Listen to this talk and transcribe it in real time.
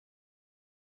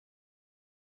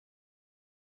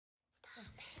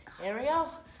There we go.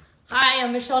 Hi,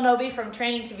 I'm Michelle Knobe from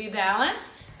Training to Be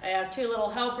Balanced. I have two little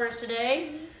helpers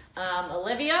today,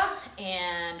 Olivia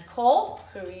and Cole,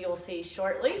 who you'll see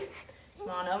shortly. Come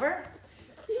on over.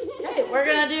 Okay, we're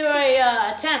gonna do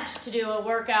a attempt to do a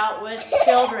workout with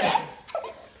children.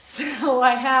 So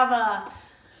I have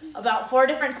about 4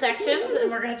 different sections, and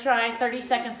we're gonna try 30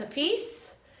 seconds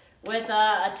apiece with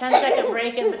a 10-second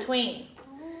break in between.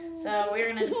 So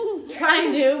we're gonna try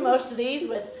and do most of these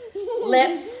with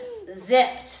lips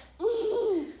zipped.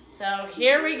 So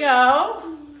here we go.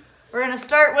 We're gonna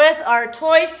start with our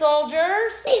toy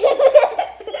soldiers.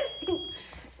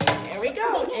 There we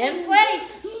go, in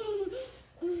place.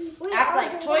 Act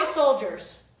like toy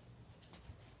soldiers.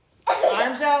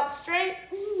 Arms out straight,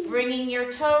 bringing your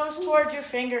toes towards your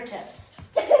fingertips.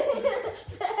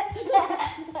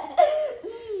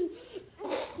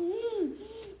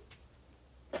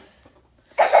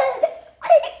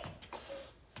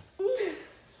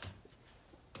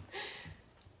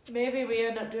 Maybe we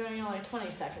end up doing only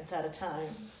 20 seconds at a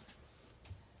time.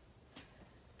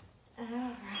 All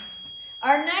right.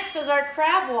 Our next is our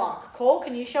crab walk. Cole,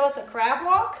 can you show us a crab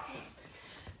walk?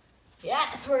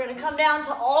 Yes, we're gonna come down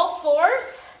to all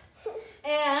fours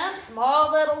and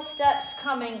small little steps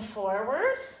coming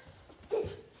forward.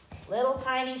 Little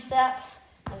tiny steps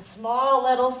and small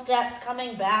little steps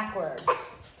coming backwards.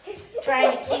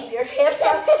 Trying to keep your hips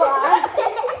up high.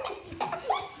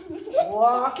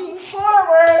 Walking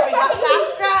forward, we got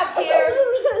fast crabs here.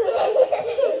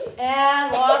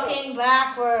 And walking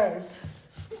backwards.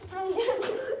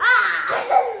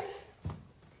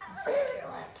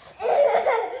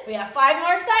 We have 5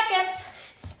 more seconds.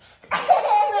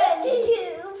 1,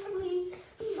 2, 3,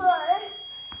 4.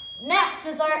 Next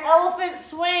is our elephant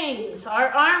swings. Our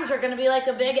arms are going to be like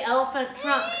a big elephant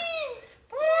trunk.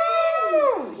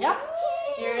 Yep.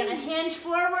 You're going to hinge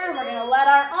forward. We're going to let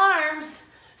our arms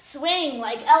swing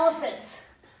like elephants,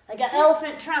 like an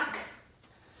elephant trunk.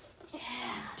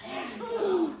 Yeah, there you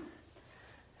go.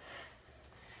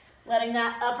 Letting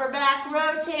that upper back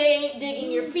rotate,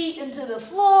 digging your feet into the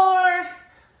floor.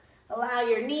 Allow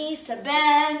your knees to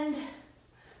bend.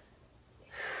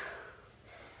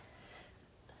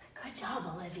 Good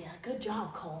job, Olivia. Good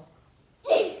job, Cole.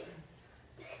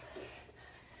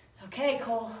 Okay,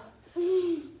 Cole.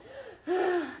 Doing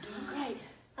great.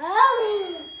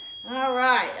 All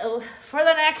right, for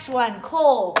the next one,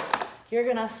 Cole, you're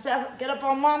gonna get up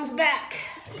on mom's back.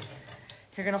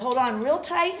 You're gonna hold on real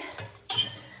tight.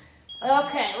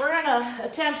 Okay, we're gonna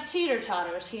attempt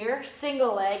teeter-totters here,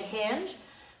 single leg hinge,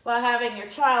 while having your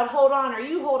child hold on or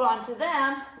you hold on to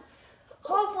them.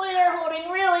 Hopefully they're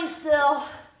holding really still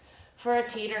for a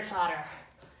teeter-totter.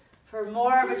 For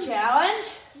more of a challenge,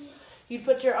 you'd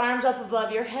put your arms up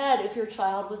above your head if your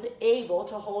child was able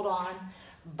to hold on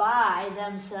by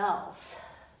themselves.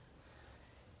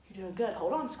 You're doing good.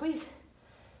 Hold on, squeeze.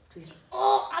 Squeeze.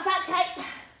 Oh, not that tight.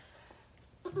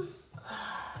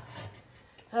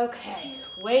 Okay,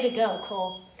 way to go,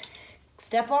 Cole.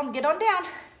 Step on, get on down.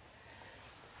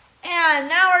 And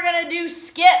now we're gonna do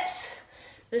skips.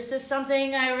 This is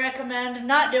something I recommend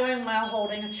not doing while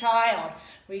holding a child.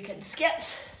 We can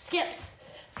skips.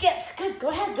 Good, go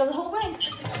ahead, go the whole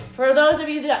length. For those of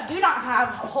you that do not have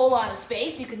a whole lot of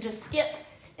space, you can just skip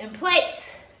in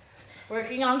place.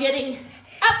 Working on getting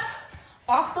up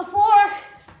off the floor.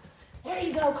 There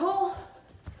you go, Cole.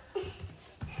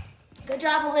 Good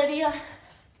job, Olivia.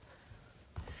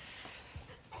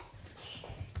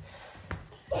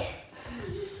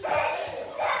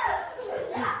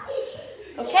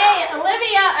 Okay,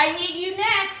 Olivia, I need you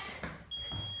next.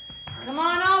 Come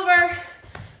on over.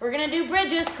 We're gonna do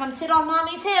bridges. Come sit on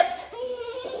mommy's hips.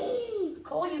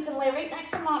 Cole, you can lay right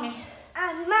next to mommy.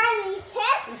 On mommy's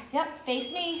hip? Yep,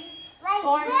 face me.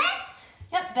 Like this?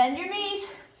 Yep, bend your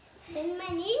knees. Bend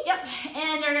my knees? Yep,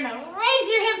 and you're gonna raise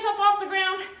your hips up off the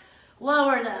ground,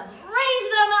 lower them,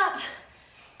 raise them up,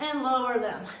 and lower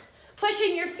them.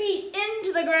 Pushing your feet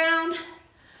into the ground,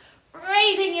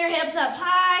 raising your hips up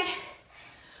high.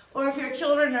 Or if your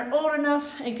children are old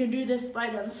enough and can do this by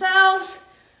themselves,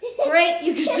 great,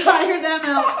 you can tire them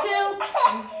out too.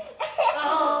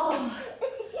 Oh.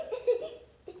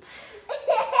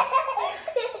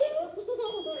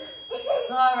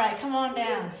 All right, come on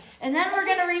down. And then we're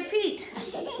gonna repeat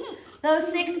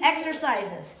those 6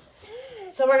 exercises.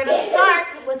 So we're gonna start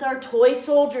with our toy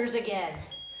soldiers again.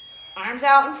 Arms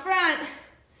out in front,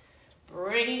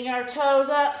 bringing our toes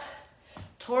up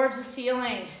towards the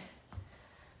ceiling.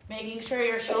 Making sure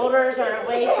your shoulders are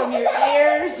away from your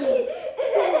ears.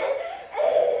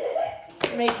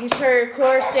 Making sure your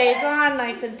core stays on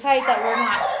nice and tight, that we're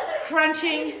not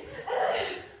crunching.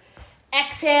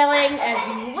 Exhaling as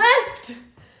you lift.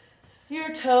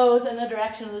 your toes in the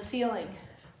direction of the ceiling.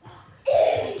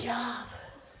 Good job.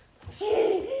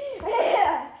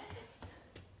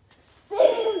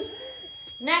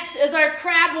 Next is our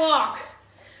crab walk.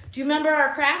 Do you remember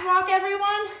our crab walk,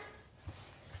 everyone?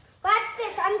 Watch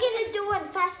this. I'm going to do it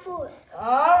fast forward.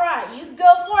 All right, you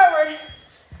go forward.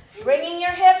 Bringing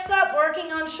your hips up,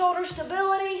 working on shoulder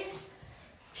stability.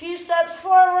 A few steps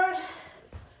forward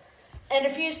and a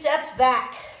few steps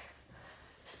back.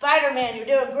 Spider-Man, you're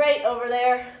doing great over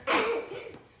there.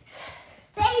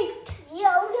 Thanks,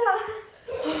 Yoda.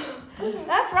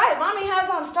 That's right, Mommy has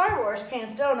on Star Wars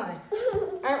pants, don't I?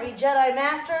 Aren't we Jedi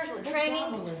Masters? We're training.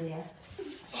 Olivia.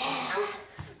 Yeah.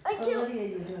 Olivia,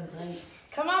 you're doing great.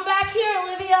 Come on back here,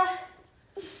 Olivia.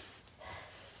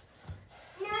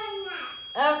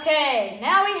 Okay,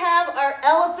 now we have our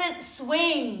elephant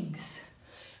swings,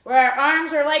 where our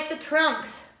arms are like the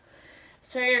trunks.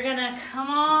 So you're gonna come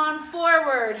on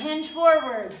forward, hinge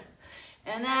forward,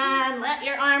 and then let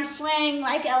your arms swing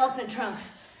like elephant trunks.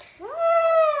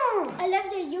 I love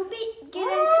that you get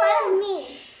in front of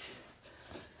me.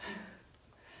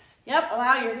 Yep,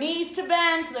 allow your knees to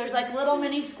bend so there's like a little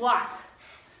mini squat.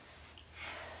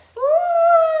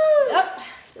 Yep,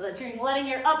 letting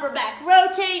your upper back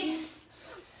rotate.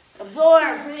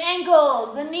 Absorb the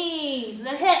ankles, the knees, the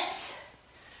hips.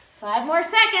 5 more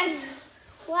seconds.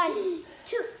 1,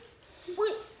 2,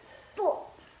 3, 4,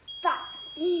 5.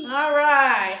 All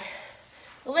right.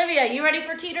 Olivia, you ready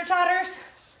for teeter-totters?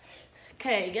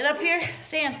 Okay, get up here,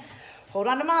 stand. Hold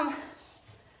on to Mama.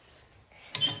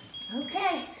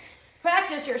 Okay,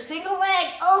 practice your single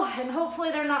leg. Oh, and hopefully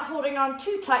they're not holding on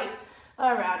too tight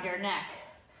around your neck.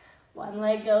 One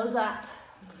leg goes up.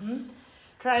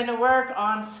 Trying to work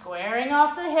on squaring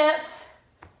off the hips.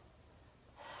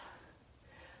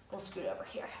 We'll scoot over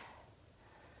here.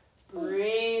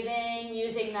 Breathing,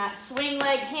 using that swing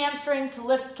leg hamstring to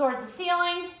lift towards the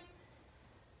ceiling.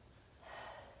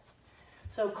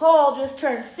 So Cole just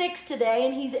turned 6 today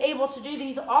and he's able to do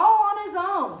these all on his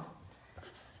own.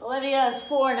 Olivia is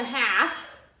 4.5.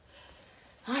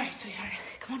 All right, sweetheart,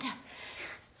 come on down.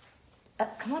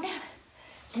 Come on down.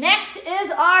 Next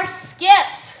is our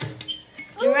skips.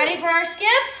 You ready for our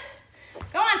skips?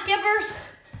 Go on, skippers.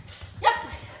 Yep.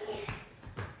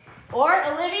 Or,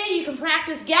 Olivia, you can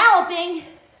practice galloping.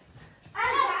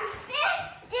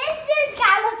 This is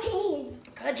galloping.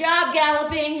 Good job,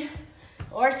 galloping.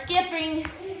 Or skipping.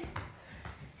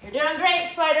 You're doing great,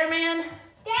 Spider-Man.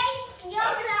 Thanks,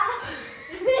 Yoda.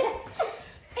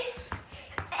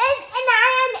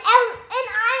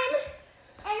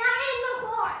 and I'm a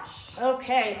horse.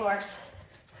 Okay, horse.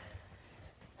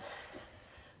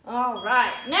 All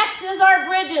right, next is our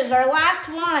bridges, our last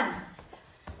one.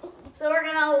 So we're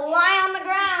gonna lie on the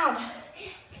ground.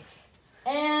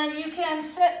 And you can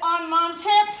sit on Mom's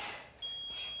hips.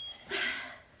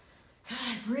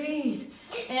 Good, breathe.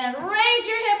 And raise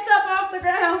your hips up off the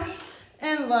ground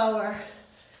and lower.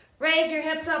 Raise your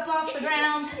hips up off the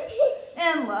ground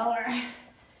and lower.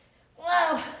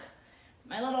 Whoa,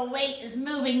 my little weight is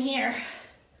moving here.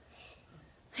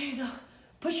 There you go.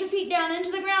 Push your feet down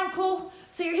into the ground, Cole,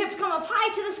 so your hips come up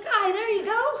high to the sky. There you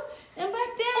go. And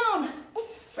back down.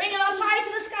 Bring it up high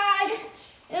to the sky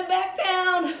and back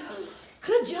down.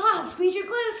 Good job. Squeeze your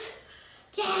glutes.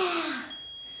 Yeah.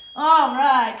 All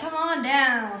right, come on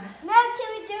down. Now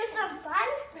can we do some fun?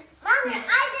 Mommy,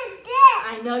 I did this.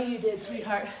 I know you did,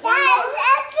 sweetheart. That is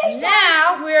exercise.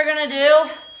 Now we're gonna do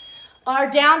our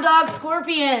down dog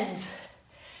scorpions.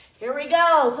 Here we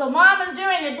go. So Mom is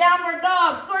doing a downward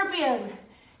dog scorpion.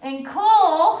 And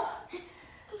Cole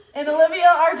and Olivia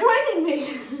are joining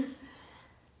me.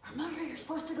 Remember, you're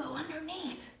supposed to go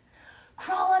underneath.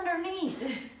 Crawl underneath.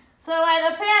 So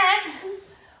either parent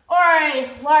or a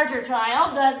larger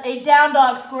child does a down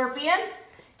dog scorpion.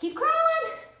 Keep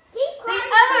crawling. Keep crawling.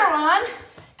 The other one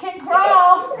can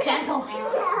crawl gentle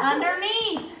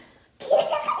underneath.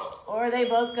 Or they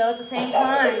both go at the same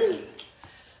time.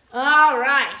 All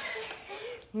right.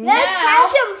 Let's have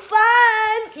some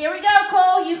fun. Here we go,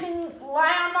 Cole. You can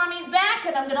lie on Mommy's back,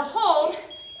 and I'm going to hold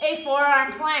a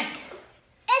forearm plank.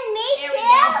 And me Here too.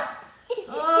 we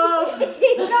go. Oh.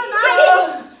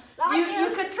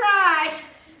 You could try.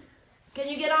 Can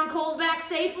you get on Cole's back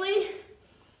safely?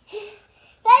 Maybe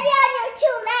on your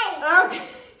 2 legs. Okay.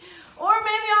 Or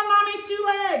maybe on Mommy's 2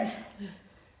 legs.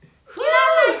 Get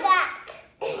on my back.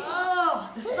 Oh.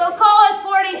 So Cole is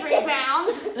 43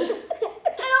 pounds.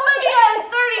 And Olivia is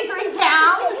 33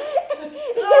 pounds.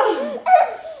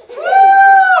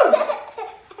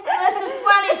 This is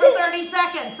plenty for 30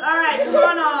 seconds. All right, come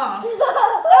on off.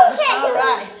 Okay. All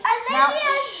right.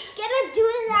 Olivia's gonna do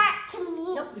that to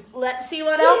me. Let's see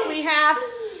what else we have.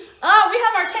 Oh, we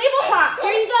have our tabletop.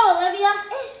 Here you go, Olivia.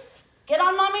 Get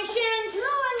on Mommy's shins. No,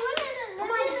 I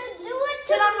wanted to do it.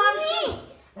 Sit on Mom's shins.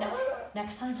 No,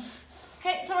 next time.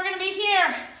 Okay, so we're going to be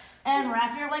here. And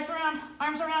wrap your legs around,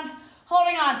 arms around,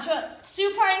 holding on to a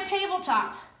supine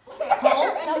tabletop.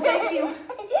 Hold. No, thank you.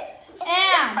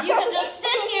 And you can just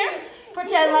sit here,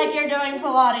 pretend like you're doing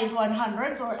Pilates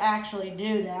 100s or actually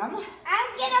do them.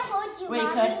 I'm going to hold you, We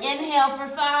Mommy. could inhale for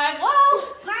 5. Whoa!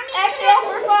 Mommy, Exhale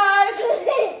for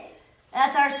 5.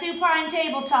 That's our supine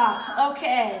tabletop.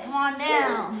 Okay, come on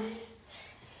down.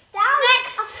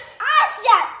 Next.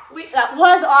 Awesome. That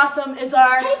was awesome. Is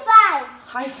our High five.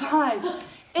 high five.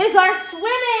 Is our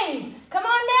swimming. Come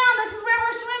on down. This is where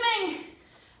we're swimming.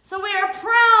 So we are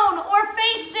prone or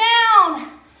face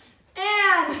down.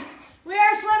 And we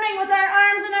are swimming with our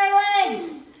arms and our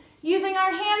legs. Using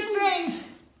our hamstrings.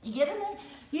 You get in there?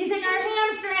 Using our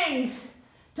hamstrings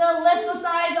to lift the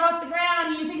thighs off the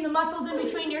ground. Using the muscles in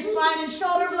between your spine and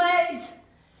shoulder blades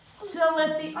to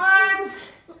lift the arms.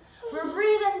 We're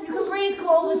breathing. You can breathe,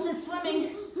 Cole, with this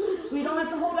swimming. We don't have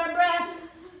to hold our breath.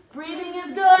 Breathing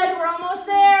is good. We're almost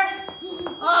there.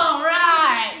 All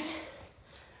right.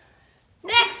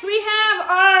 Next, we have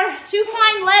our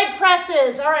supine leg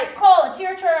presses. All right, Cole, it's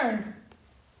your turn.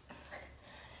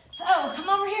 So, come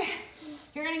over here.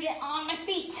 You're going to get on my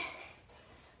feet.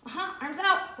 Arms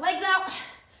out, legs out.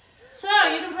 So,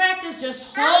 you can practice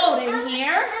just holding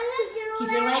here.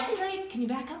 Keep your legs straight. Can you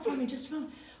back up for me just a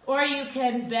moment? Or you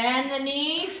can bend the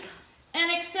knees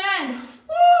and extend.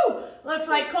 Woo! Looks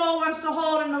like Cole wants to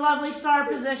hold in the lovely star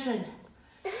position.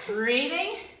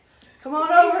 Breathing. Come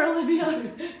on over, Olivia.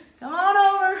 Come on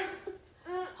over.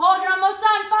 Hold, you're almost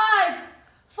done. 5,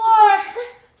 4,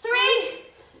 3,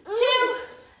 2,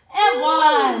 and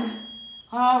 1.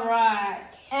 All right.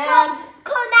 And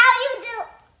Cole, now you do.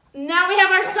 now we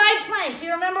have our side plank. Do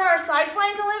you remember our side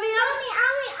plank, Olivia? Mommy,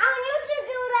 I need to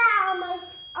do that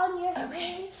on your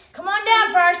face. Come on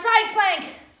down for our side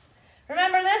plank.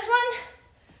 Remember this one?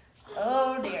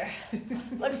 Oh dear.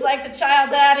 Looks like the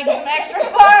child's adding some extra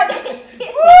fun. Woo!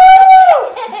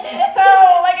 So,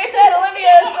 like I said,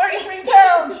 Olivia is 33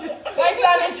 pounds. My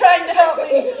son is trying to help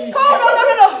me. Cole,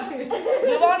 no.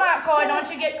 You will not, Cole. Don't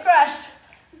you get crushed.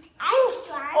 I'm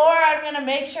strong. Or I'm going to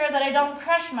make sure that I don't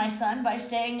crush my son by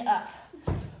staying up.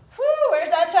 Woo, where's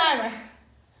that timer?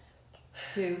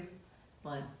 2,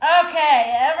 1.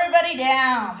 Okay, everybody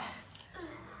down.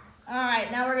 All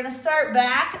right, now we're going to start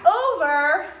back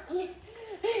over.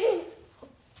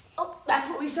 Oh, that's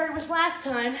what we started with last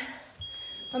time.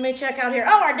 Let me check out here.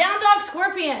 Oh, our down dog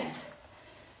scorpions.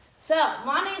 So,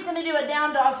 Mommy's going to do a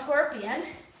down dog scorpion,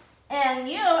 and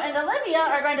you and Olivia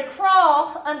are going to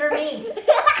crawl underneath.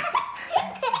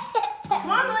 Come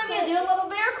on, Olivia, do a little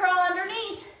bear crawl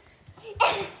underneath.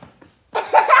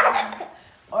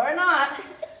 Or not.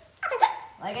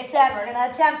 Like I said, we're going to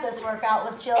attempt this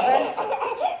workout with children.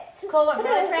 Cole, I'm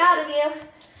really proud of you.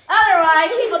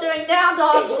 Otherwise, people doing down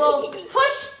dogs will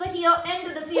push the heel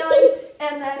into the ceiling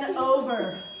and then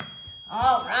over.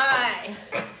 All right.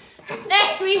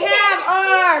 Next, we have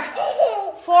our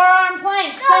forearm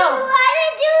plank. So,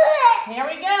 here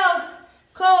we go.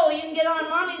 Cole, you can get on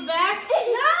Mommy's back.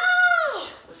 No!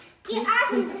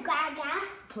 Please.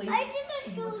 Please. I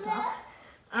didn't do that.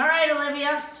 All right,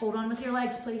 Olivia. Hold on with your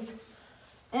legs, please.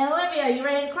 And Olivia, you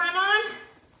ready to climb on?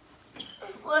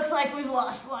 Looks like we've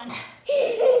lost one.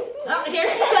 Oh, here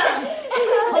she comes.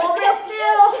 Hold real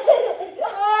still.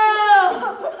 Oh!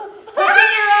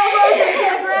 Pushing your elbows into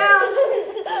the ground.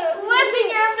 Lifting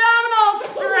your abdominals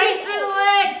straight through the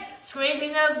legs.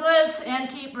 Squeezing those glutes and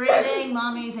keep breathing,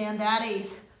 mommies and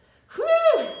daddies.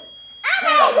 Whew!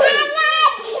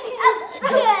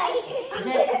 Is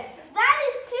it? That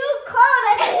is too cold,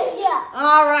 Olivia.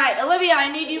 All right, Olivia,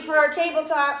 I need you for our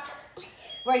tabletops,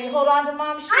 where you hold on to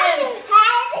Mom's shins.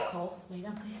 Cole, lay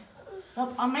down, please.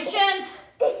 Up on my shins.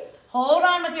 Hold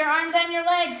on with your arms and your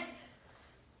legs.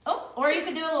 Oh, or you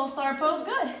can do a little star pose.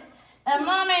 Good. And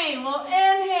Mommy will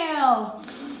inhale.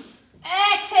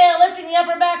 Exhale, lifting the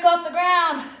upper back off the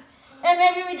ground. And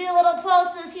maybe we do little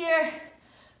pulses here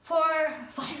for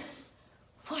 5,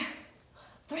 4,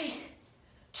 3,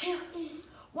 2,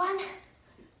 1,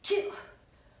 2,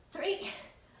 3,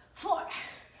 4,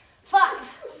 5,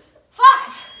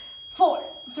 4,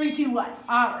 3, 2, 1.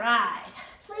 All right.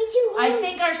 3, 2, 1. I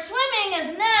think our swimming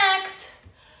is next.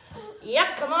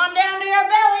 Yep, come on down to your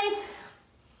bellies.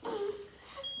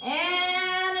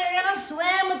 And you're going to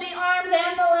swim with the arms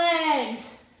and the legs.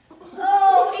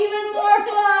 Oh, even more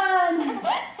fun.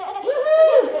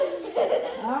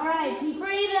 All right, keep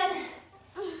breathing.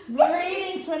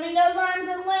 Breathing, swimming those arms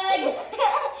and legs.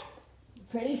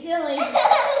 Pretty silly. 1,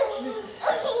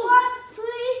 3,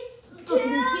 2, Can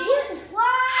you see it? 1.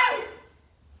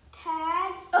 10,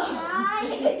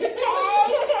 9, 8.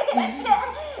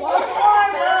 One more,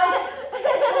 guys.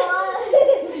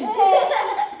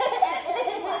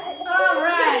 All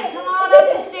right, come on up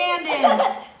to standing.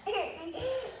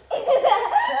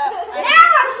 Now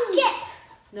I'm skip.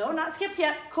 No, not skips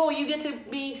yet. Cole, you get to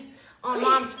be on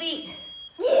Mom's feet.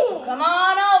 Come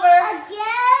on over.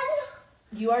 Again.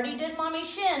 You already did Mommy's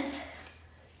shins.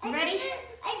 You ready?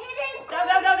 I didn't. Go,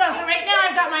 go, go, go. So right now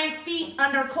I've got my feet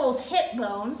under Cole's hip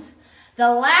bones. The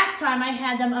last time I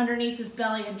had them underneath his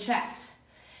belly and chest.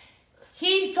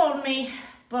 He's told me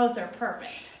both are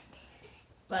perfect.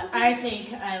 But I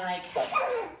think I like,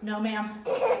 no ma'am.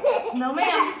 No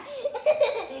ma'am.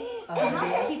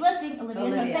 Olivia. Keep lifting, Olivia.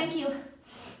 Olivia. Thank you.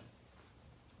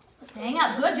 Staying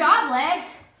up. Good job, legs.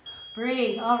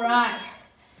 Breathe. All right.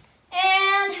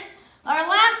 And our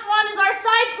last one is our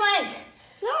side plank.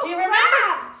 No, Do you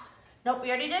remember? Nope, we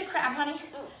already did crab, honey.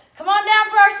 Come on down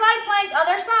for our side plank.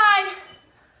 Other side.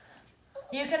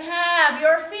 You can have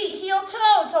your feet heel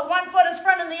toe, so one foot is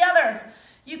front of the other.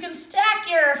 You can stack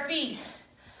your feet.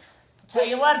 Tell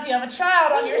you what, if you have a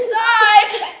child on your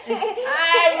side,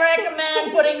 I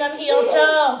recommend putting them heel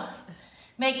toe.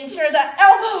 Making sure the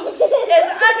elbow is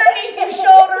underneath your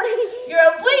shoulder. Your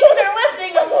obliques are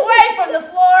lifting away from the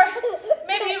floor.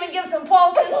 Maybe even give some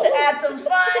pulses to add some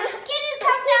fun. Can you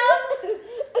come down?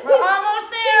 We're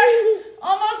almost there.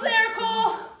 Almost there,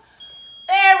 Cole.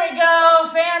 There we go.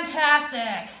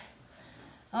 Fantastic.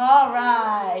 All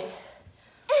right.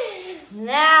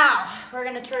 Now, we're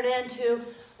going to turn it into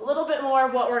a little bit more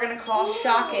of what we're going to call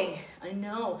shocking. I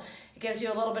know. It gives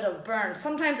you a little bit of burn.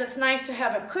 Sometimes it's nice to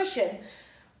have a cushion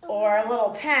or a little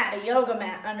pad, a yoga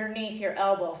mat underneath your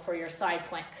elbow for your side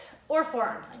planks or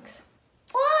forearm planks.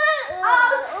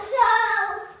 Also.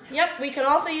 Yep, we could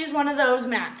also use one of those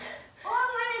mats. Or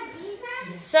one of these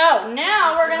mats. So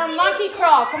now we're going to monkey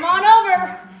crawl. Come on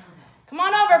over. Come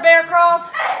on over, bear crawls.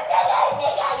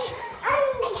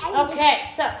 Okay,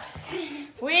 so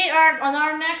we are on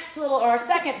our next our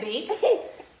second beat.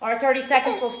 Our 30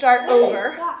 seconds will start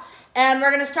over. And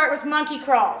we're going to start with monkey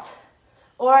crawls.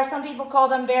 Or some people call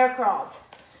them bear crawls.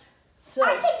 So,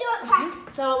 I can do it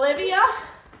fast. so Olivia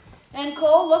and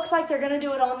Cole looks like they're going to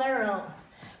do it on their own.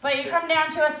 But you come down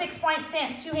to a 6-point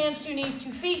stance. 2 hands, 2 knees,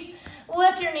 2 feet.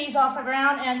 Lift your knees off the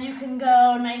ground and you can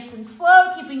go nice and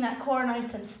slow, keeping that core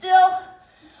nice and still.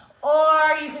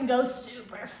 Or you can go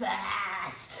super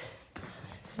fast.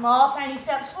 Small, tiny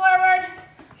steps forward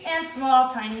and small,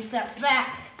 tiny steps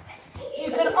back.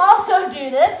 You can also do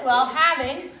this while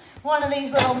having one of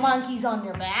these little monkeys on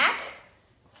your back.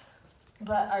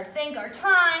 But I think our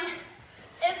time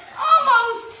is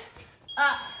almost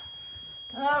up.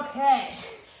 Okay.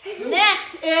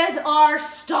 Next is our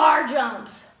star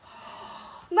jumps.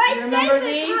 My You remember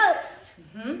favorite these?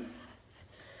 part.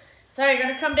 So you're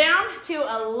going to come down to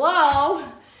a low,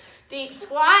 deep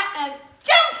squat and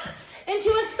jump into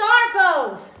a star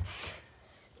pose.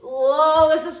 Whoa,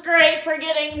 this is great for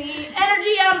getting the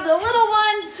energy out of the little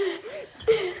ones.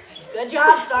 Good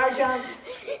job, star jumps.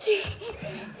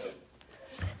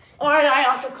 Or I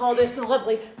also call this the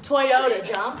lovely Toyota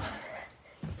jump.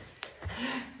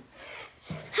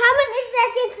 How many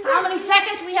seconds? How many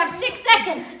seconds? We have 6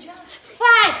 seconds.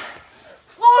 5,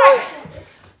 4,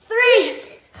 3,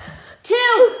 2,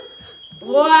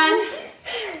 1.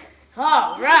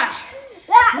 All right.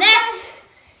 Next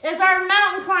is our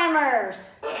mountain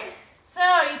climbers. So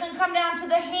you can come down to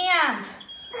the hands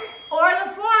or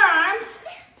the forearms.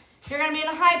 You're going to be in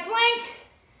a high plank.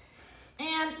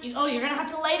 And, you're going to have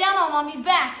to lay down on Mommy's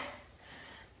back.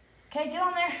 Okay, get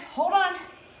on there. Hold on.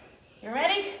 You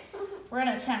ready? We're going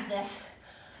to attempt this.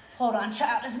 Hold on,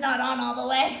 child is not on all the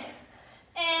way.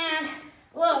 And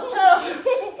little toe.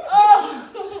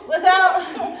 Oh, without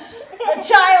the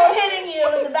child hitting you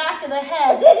in the back of the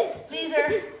head. These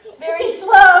are very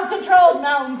slow, controlled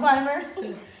mountain climbers.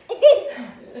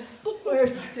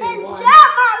 Where's our 2, 1?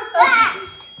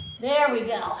 Fast. There we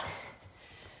go.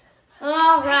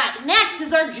 All right, next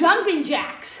is our jumping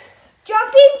jacks.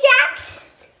 Jumping jacks.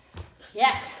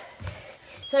 Yes.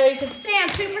 So you can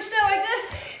stand super still like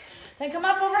this, then come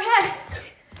up overhead.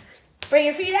 Bring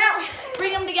your feet out,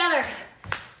 bring them together.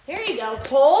 There you go,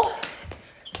 Cole.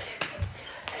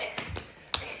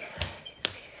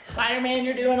 Spider-Man,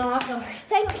 you're doing awesome.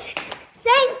 Thanks,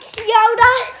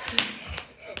 Yoda.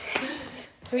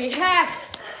 We have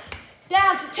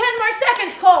down to 10 more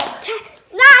seconds, Cole.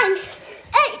 9,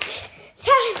 8,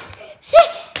 7,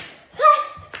 6, 5,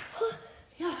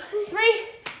 4, 3,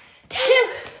 2,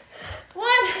 1,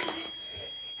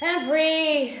 and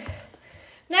breathe.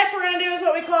 Next we're going to do is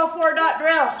what we call a 4-dot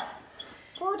drill.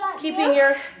 Keeping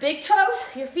your big toes,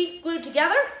 your feet glued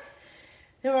together.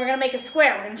 Then we're gonna make a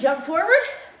square. We're gonna jump forward,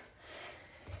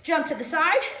 jump to the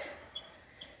side,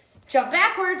 jump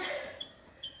backwards,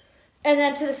 and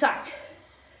then to the side.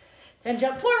 Then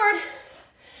jump forward,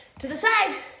 to the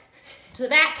side, to the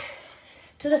back,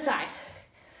 to the side,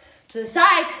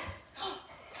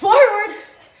 forward,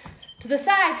 to the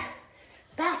side,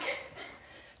 back,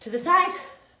 to the side,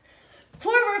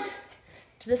 forward,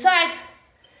 to the side,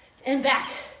 and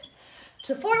back,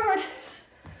 to forward,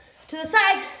 to the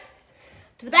side,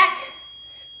 to the back,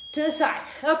 to the side.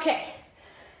 Okay.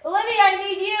 Olivia, I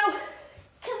need you.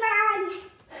 Come on.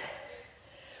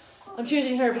 I'm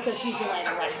choosing her because she's the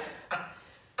lighter one.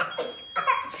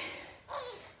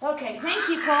 Okay, thank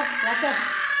you, Cole. Welcome.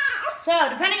 So,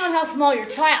 depending on how small your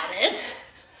child is,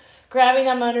 grabbing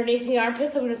them underneath the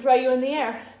armpits, I'm going to throw you in the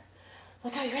air.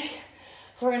 Look, are you ready?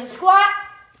 So we're going to squat,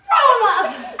 throw them up,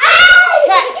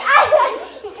 catch,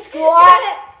 squat,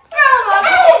 throw them up,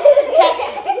 catch.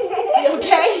 You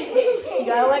okay? You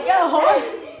got to let go. Hold on.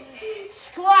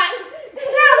 Squat,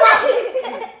 throw them up,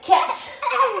 catch.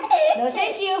 No,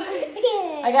 thank you.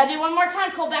 I got to do one more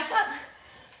time. Cole, back up.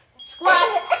 Squat,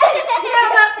 throw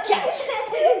up, catch.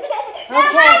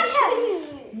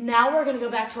 Okay. Now we're going to go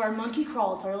back to our monkey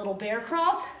crawls, our little bear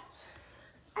crawls.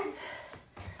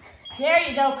 There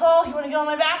you go, Cole. You want to get on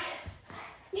my back?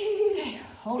 Okay,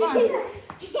 hold on.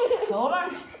 Hold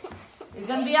on. You're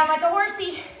going to be on like a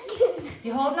horsey.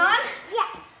 You holding on?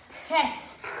 Yes. Okay.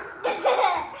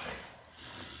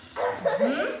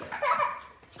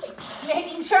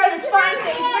 Making sure the spine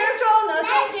stays neutral. No,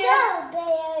 thank you.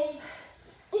 Bears.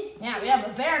 Yeah, we have a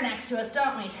bear next to us,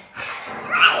 don't we?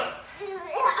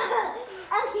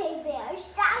 Okay, bear,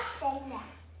 stop saying that.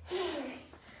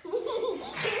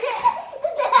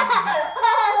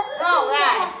 All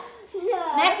right.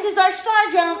 No. Next is our star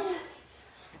jumps.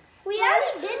 We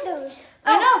already did those.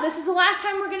 I know, this is the last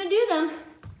time we're going to do them.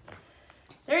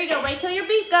 There you go, wait till your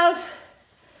beat goes.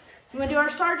 You want to do our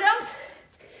star jumps?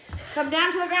 Come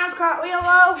down to the ground, cartwheel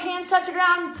low, hands touch the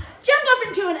ground, jump up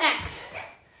into an X.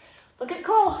 Look at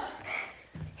Cole.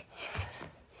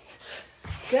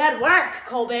 Good work,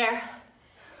 Cole Bear.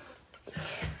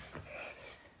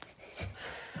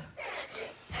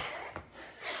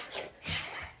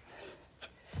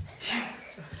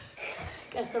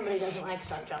 Guess somebody doesn't like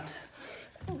star jumps.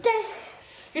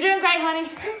 You're doing great, honey.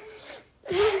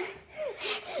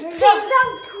 Please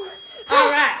don't.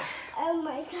 All right. Oh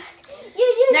my gosh.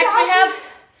 Next we have,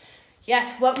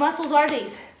 yes, what muscles are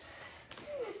these?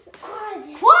 Quads.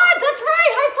 Quads, that's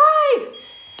right, high five.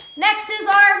 Next is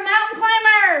our mountain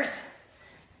climbers.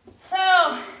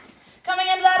 So, coming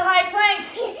into that high plank,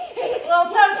 little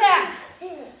toe tap.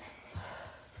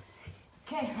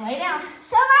 Okay, lay down.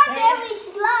 Some are very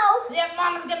slow. Yep,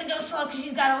 Mama's gonna go slow because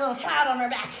she's got a little child on her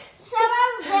back. Some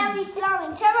are very slow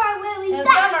and some are really And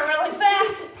fast. some are really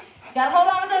fast. Gotta hold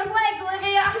on with those legs,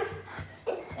 Olivia.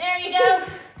 There you go.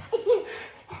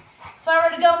 If I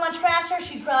were to go much faster,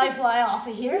 she'd probably fly off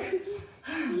of here.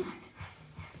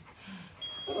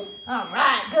 All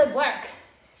right, good work.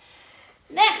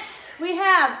 Next, we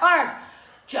have our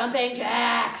jumping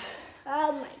jacks.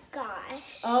 Oh my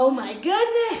gosh. Oh my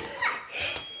goodness.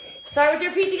 Start with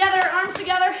your feet together, arms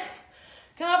together.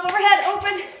 Come up overhead,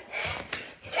 open.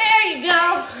 There you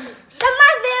go.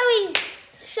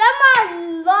 Some are a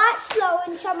lot slow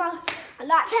and some are a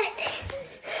lot fast.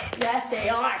 Yes, they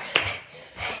are.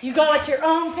 You go at your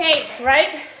own pace,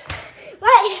 right?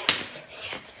 Right.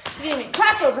 You can even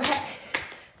clap overhead.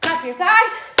 Clap your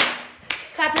thighs.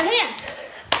 Clap your hands.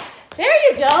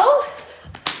 There you go.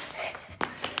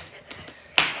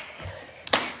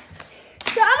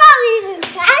 Some are even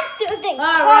faster than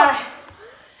All right.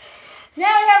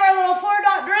 Now we have our little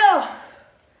 4-dot drill.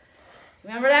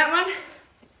 Remember that one?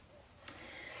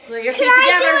 Glue your feet Can I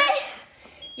together. do it?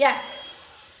 Yes.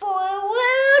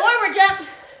 Forward. Forward jump.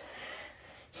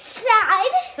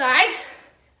 Side. Side.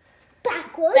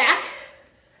 Backwards. Back.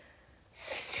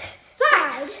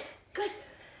 Side. Good.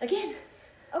 Again.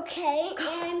 Okay,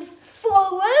 and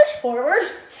forward.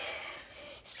 Forward.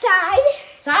 Side.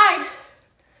 Side.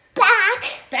 Back.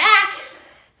 Back.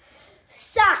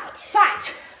 Side.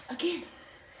 Side. Again.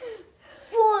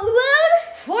 Forward.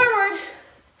 Forward.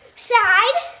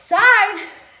 Side. Side.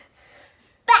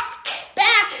 Back.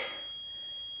 Back.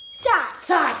 Side.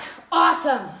 Side.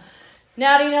 Awesome.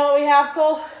 Now do you know what we have,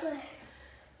 Cole?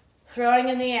 Throwing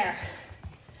in the air.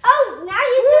 Oh, now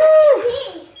you do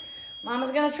it to me.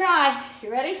 Mama's gonna try. You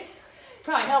ready?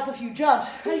 Probably help if you jumped.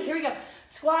 Ready? Here we go.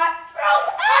 Squat. Throw.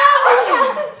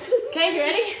 Okay, you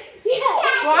ready? Yeah.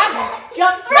 Squat.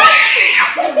 Jump. Throw.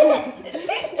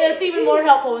 It's even more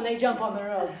helpful when they jump on their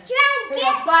own. Try We're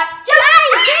gonna squat.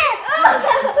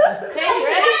 Okay, you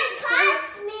ready?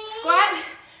 Squat.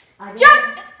 Jump.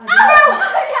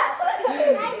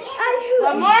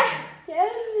 One more.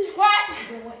 Squat.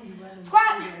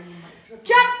 Squat.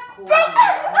 Jump.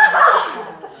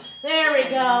 There we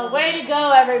go. Way to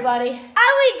go, everybody. Are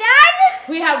we done?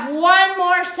 We have one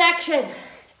more section.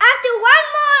 After one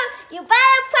more, you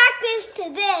better practice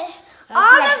today.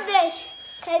 Of this.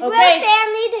 Because we're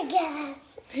family together.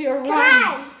 You're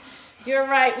right. You're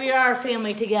right. We are a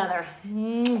family together.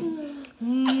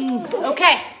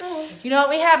 Okay. You know what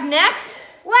we have next?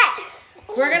 What?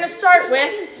 We're going to start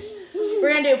with,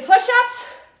 we're going to do push-ups.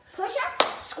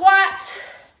 Push-ups? Squats.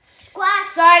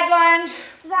 Squats. Side lunge.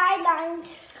 Side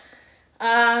lunge.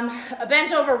 A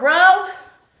bent over row.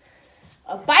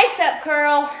 A bicep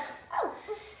curl.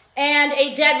 And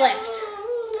a deadlift.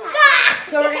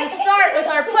 So we're going to start with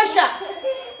our push-ups.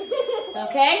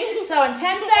 Okay? So in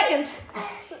 10 seconds,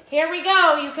 here we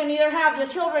go. You can either have the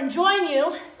children join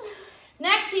you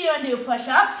next to you and do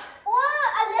push-ups,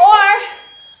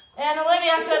 and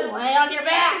Olivia could lay on your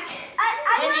back.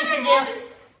 And you can do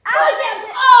push-ups.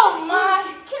 Oh my!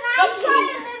 Can I try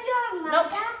Olivia on my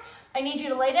back? I need you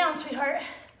to lay down, sweetheart.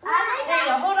 There you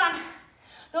go. Hold on.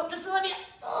 Nope, just Olivia.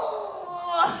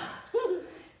 Oh.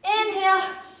 Inhale.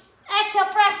 Exhale.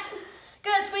 Press.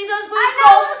 Good. Squeeze those glutes. I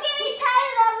know we're getting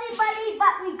tired, everybody,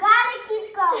 but we gotta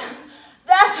keep going.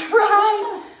 That's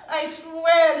right. I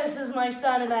swear this is my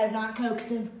son, and I have not coaxed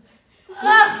him. We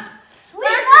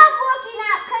love working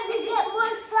out because we get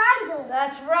more stronger.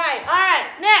 That's right. All right.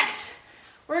 Next,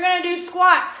 we're gonna do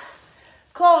squats.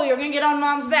 Cole, you're gonna get on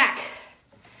mom's back.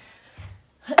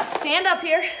 Stand up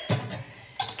here.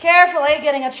 Carefully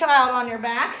getting a child on your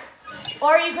back.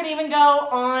 Or you could even go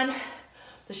on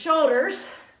the shoulders,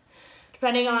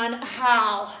 depending on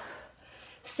how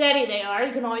steady they are.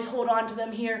 You can always hold on to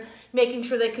them here, making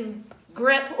sure they can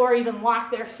grip or even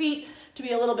lock their feet to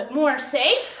be a little bit more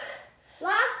safe.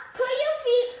 Put your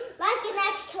feet like an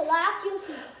X to lock your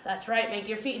feet. That's right, make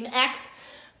your feet an X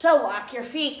to lock your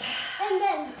feet. And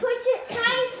then push it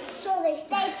tight so they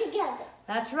stay together.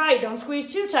 That's right, don't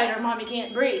squeeze too tight or mommy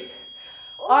can't breathe.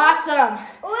 Awesome.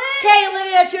 Okay,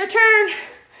 Olivia, it's your turn.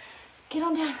 Get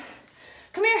on down.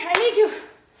 Come here, I need you.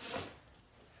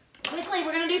 Quickly,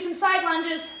 we're gonna do some side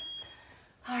lunges.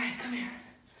 All right, come here.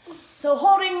 So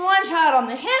holding one child on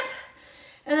the hip,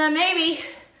 and then maybe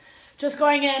just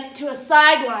going into a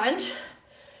side lunge.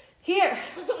 Here.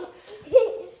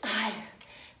 Hi,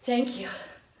 thank you.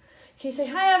 Can you say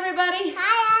hi, everybody?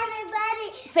 Hi,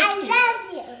 everybody. Say, I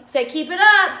love you. Say, keep it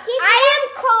up. I am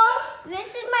Cole.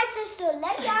 This is my sister,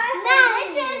 Olivia. And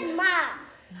this is Mom.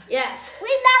 Yes. We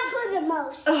love her the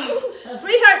most. Oh,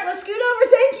 sweetheart, let's scoot over.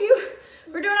 Thank you.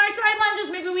 We're doing our side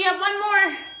lunges. Maybe we have one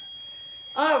more.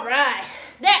 All right.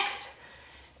 Next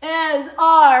is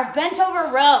our bent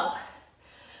over row.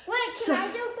 Wait, can I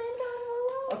do bent over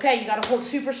row? Okay, you got to hold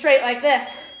super straight like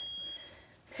this.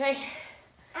 Okay.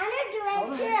 I'm going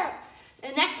to do it too.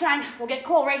 And next time, we'll get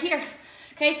Cole right here.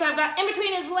 Okay, so I've got in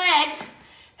between his legs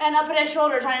and up at his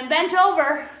shoulders. I am bent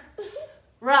over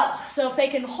row. So if they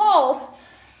can hold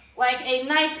like a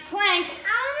nice plank,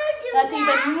 that's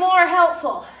even more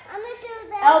helpful. I'm going to do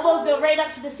that. Elbows go right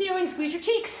up to the ceiling. Squeeze your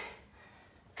cheeks.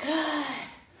 Good.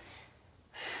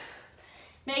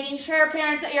 Making sure,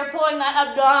 parents, that you're pulling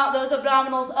that those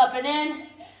abdominals up and in.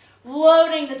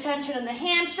 Loading the tension in the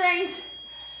hamstrings.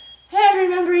 And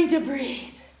remembering to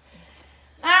breathe.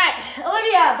 All right,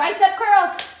 Olivia, bicep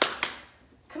curls.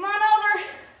 Come on over.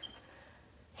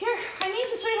 Here, I need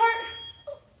you, sweetheart.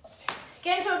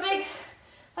 Get into a big,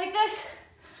 like this.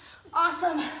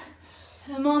 Awesome.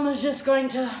 And Mama's just going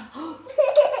to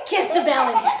kiss the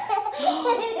belly.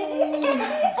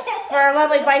 For our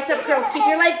lovely bicep curls, keep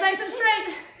your legs nice and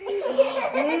straight. It's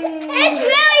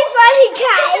really funny,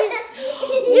 guys.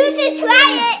 You should try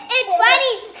it. It's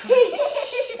funny.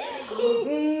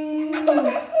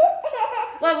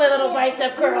 Lovely little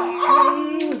bicep curl.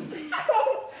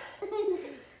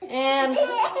 And,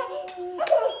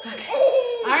 okay.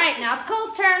 All right, now it's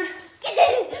Cole's turn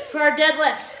for our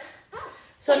deadlift.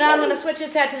 So now I'm going to switch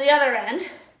his head to the other end.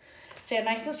 Stand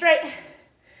nice and straight.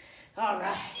 All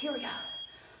right, here we go.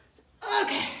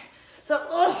 Okay, so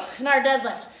in our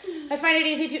deadlift, I find it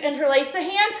easy if you interlace the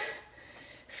hands.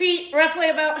 Feet roughly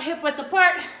about hip width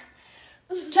apart.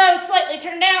 Toes slightly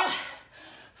turned out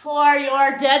for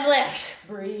your deadlift.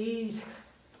 Breathe.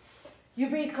 You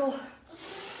breathe, Cole.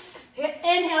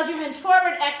 Inhale as you hinge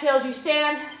forward. Exhale as you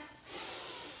stand.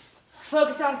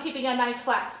 Focus on keeping a nice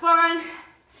flat spine.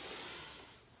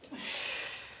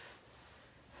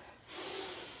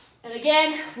 And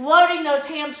again, loading those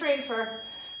hamstrings for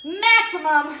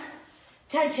maximum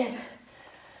tension.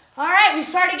 All right, we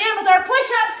start again with our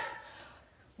push-ups.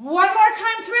 One more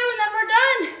time through and then we're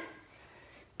done.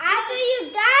 After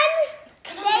you're done,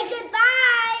 say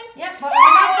goodbye. Yep, but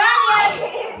we're not done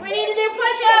yet. We need to do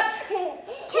push-ups. Can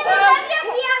you have your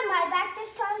feet on my back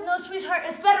this time? No, sweetheart,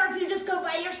 it's better if you just go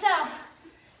by yourself.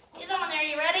 Get on there,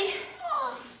 you ready?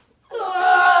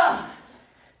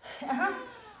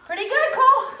 Pretty good,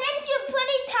 Cole. Since you're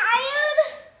pretty tired,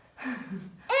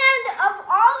 and of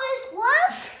all this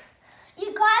work,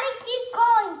 you gotta keep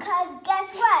going, because guess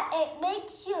what? It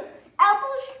makes your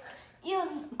elbows, your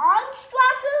arms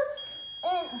stronger,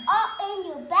 and up in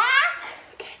your back,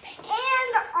 Okay, thank you.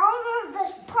 and all of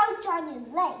this parts on your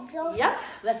legs. Also. Yep,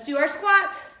 let's do our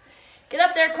squats. Get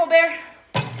up there, Colbert.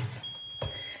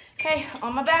 Okay,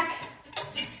 on my back.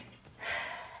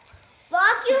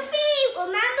 Lock your feet,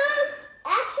 remember?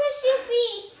 Access your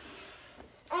feet.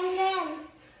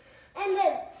 And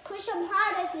then push them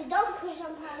hard. If you don't push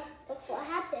them hard, look what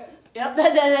happens. Yep,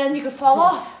 then you can fall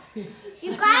off. You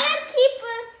gotta keep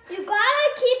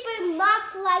it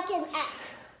locked like an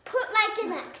X. Put like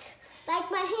an X. Like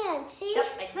my hand, see? Yep,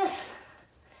 like this.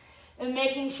 And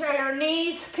making sure your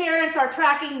knees, parents, are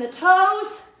tracking the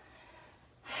toes.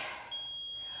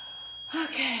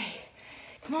 Okay,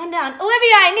 come on down.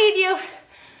 Olivia, I need you.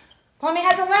 Mommy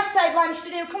has a left side lunge to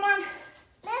do. Come on.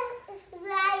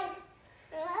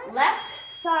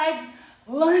 Left side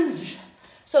lunge.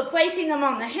 So placing them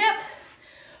on the hip,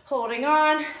 holding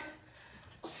on,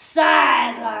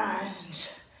 side lunge,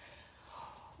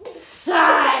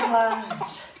 side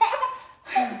lunge.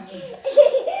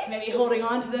 Maybe holding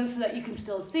on to them so that you can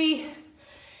still see.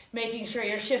 Making sure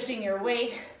you're shifting your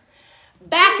weight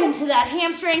back into that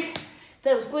hamstring.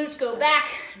 Those glutes go back.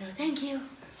 No, thank you.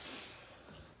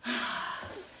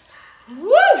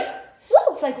 Woo!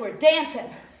 It's like we're dancing.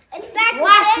 It's like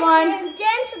Last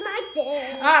dancing like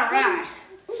this. All right.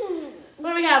 What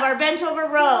do we have? Our bent over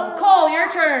row. Cole, your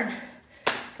turn.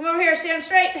 Come over here, stand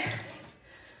straight.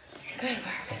 Good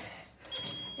work.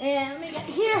 And let me get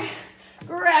here.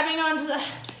 Grabbing onto the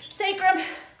sacrum.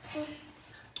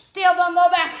 Tailbone, low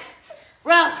back.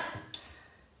 Row.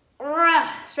 Row.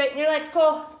 Straighten your legs,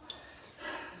 Cole.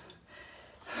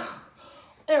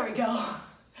 There we go.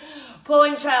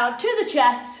 Pulling child to the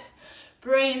chest.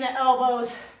 Bringing the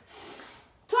elbows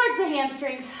towards the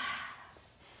hamstrings.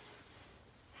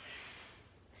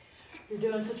 You're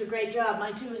doing such a great job,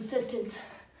 my two assistants.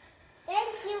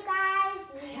 Thank you, guys.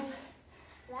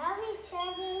 Love each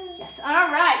other. Yes, all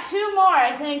right, two more,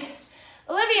 I think.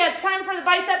 Olivia, it's time for the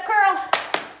bicep curl.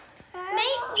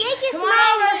 Make it Come on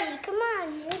smiley. Come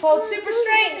on. Hold super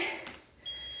straight.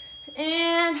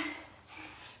 And,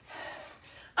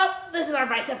 oh, this is our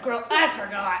bicep curl. I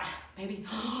forgot. Maybe.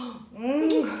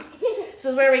 This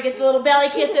is where we get the little belly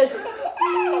kisses.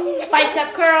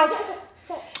 Bicep curls.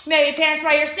 Maybe parents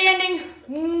while you're standing.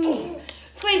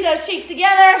 Squeeze those cheeks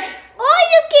together. Or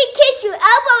you can kiss your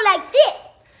elbow like this.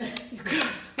 You could.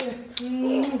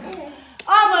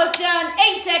 Almost done.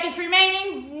 8 seconds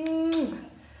remaining.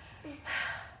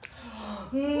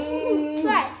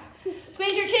 Right.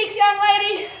 Squeeze your cheeks, young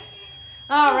lady.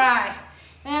 All right.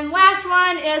 And last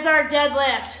one is our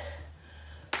deadlift.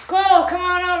 Cole, come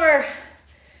on over.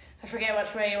 I forget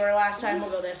which way you were last time.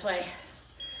 We'll go this way.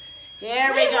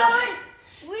 There we go.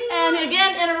 And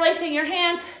again, interlacing your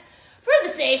hands for the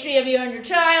safety of you and your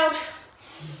child.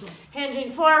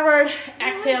 Hinging forward.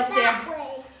 Exhale, stand.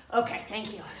 Okay,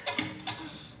 thank you.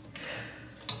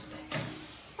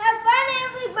 Have fun,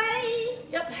 everybody.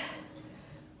 Yep.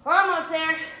 We're almost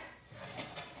there.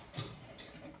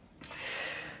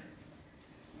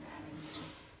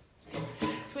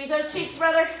 Squeeze those cheeks,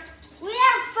 brother. We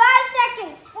have 5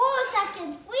 seconds, 4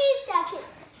 seconds, 3 seconds,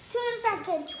 2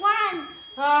 seconds, 1.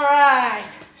 All right.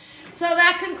 So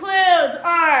that concludes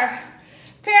our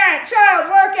parent-child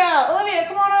workout. Olivia,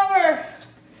 come on over.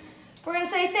 We're going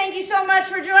to say thank you so much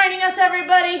for joining us,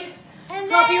 everybody. And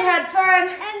Hope you had fun.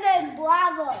 And then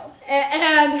bravo.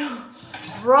 And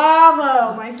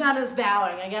bravo. My son is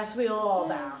bowing. I guess we will all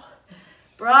bow.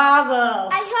 Bravo.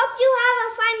 I hope you have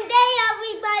a fun day,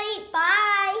 everybody.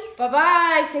 Bye.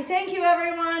 Bye-bye. Say thank you,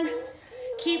 everyone.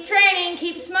 Keep training.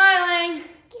 Keep smiling.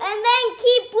 And then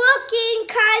keep working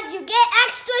because you get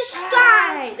extra strong.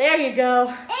 Right, there you go.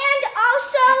 And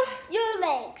also your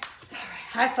legs. All right,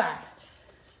 high five.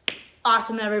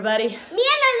 Awesome, everybody. Me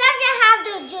and Olivia have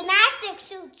the gymnastic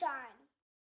suits on.